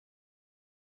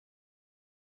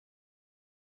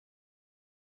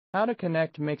How to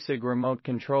connect Micsig remote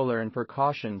controller and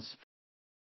precautions.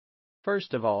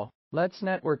 First of all, let's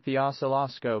network the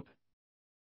oscilloscope.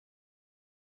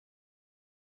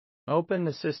 Open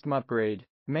the system upgrade.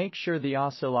 Make sure the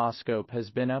oscilloscope has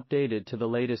been updated to the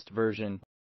latest version.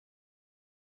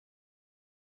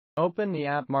 Open the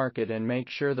app market and make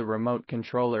sure the remote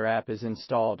controller app is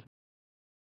installed.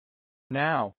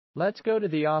 Now, let's go to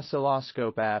the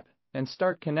oscilloscope app and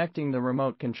start connecting the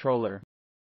remote controller.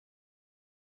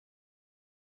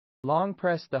 Long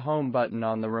press the home button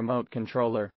on the remote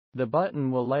controller. The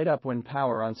button will light up when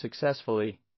power on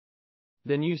successfully.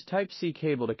 Then use Type-C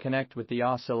cable to connect with the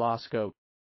oscilloscope.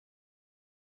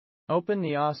 Open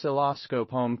the oscilloscope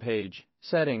home page.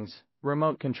 Settings,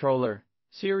 remote controller,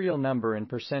 serial number and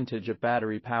percentage of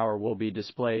battery power will be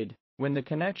displayed when the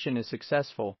connection is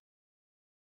successful.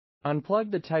 Unplug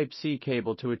the Type-C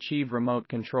cable to achieve remote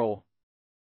control.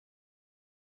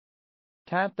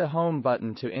 Tap the home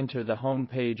button to enter the home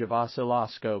page of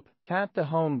oscilloscope. Tap the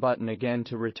home button again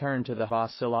to return to the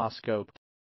oscilloscope.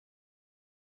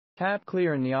 Tap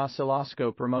clear in the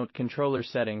oscilloscope remote controller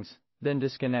settings, then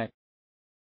disconnect.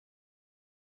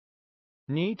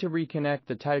 Need to reconnect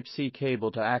the Type-C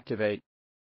cable to activate.